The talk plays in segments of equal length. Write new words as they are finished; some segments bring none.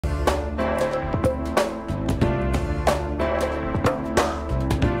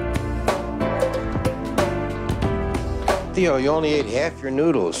Theo, you only ate half your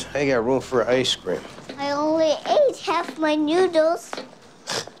noodles. I got room for ice cream. I only ate half my noodles.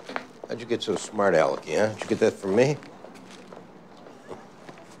 How'd you get so smart, Alecky, huh? Did you get that from me?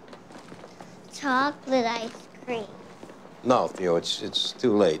 Chocolate ice cream. No, Theo, it's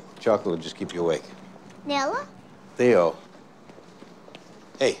too late. Chocolate will just keep you awake. Nella? Theo.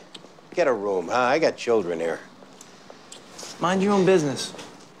 Hey, get a room, huh? I got children here. Mind your own business.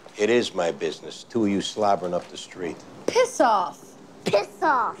 It is my business. Two of you slobbering up the street. Piss off. Piss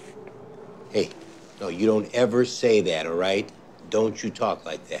off. Hey, no, you don't ever say that, all right? Don't you talk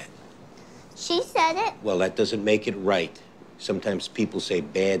like that. She said it. Well, that doesn't make it right. Sometimes people say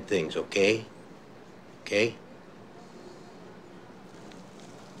bad things, okay? Okay?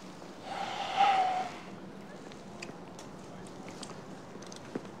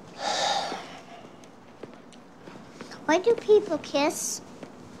 Why do people kiss?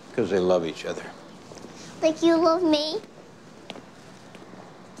 Because they love each other. Like you love me?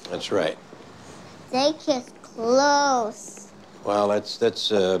 That's right. They kiss close. Well, that's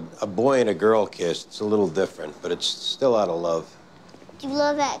a boy and a girl kiss. It's a little different, but it's still out of love. Do you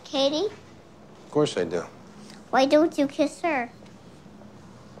love Aunt Katie? Of course I do. Why don't you kiss her?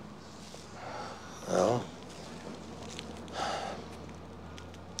 Well,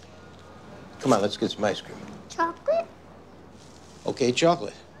 come on, let's get some ice cream. Chocolate? Okay,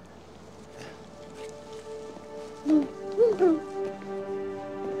 chocolate. Mm.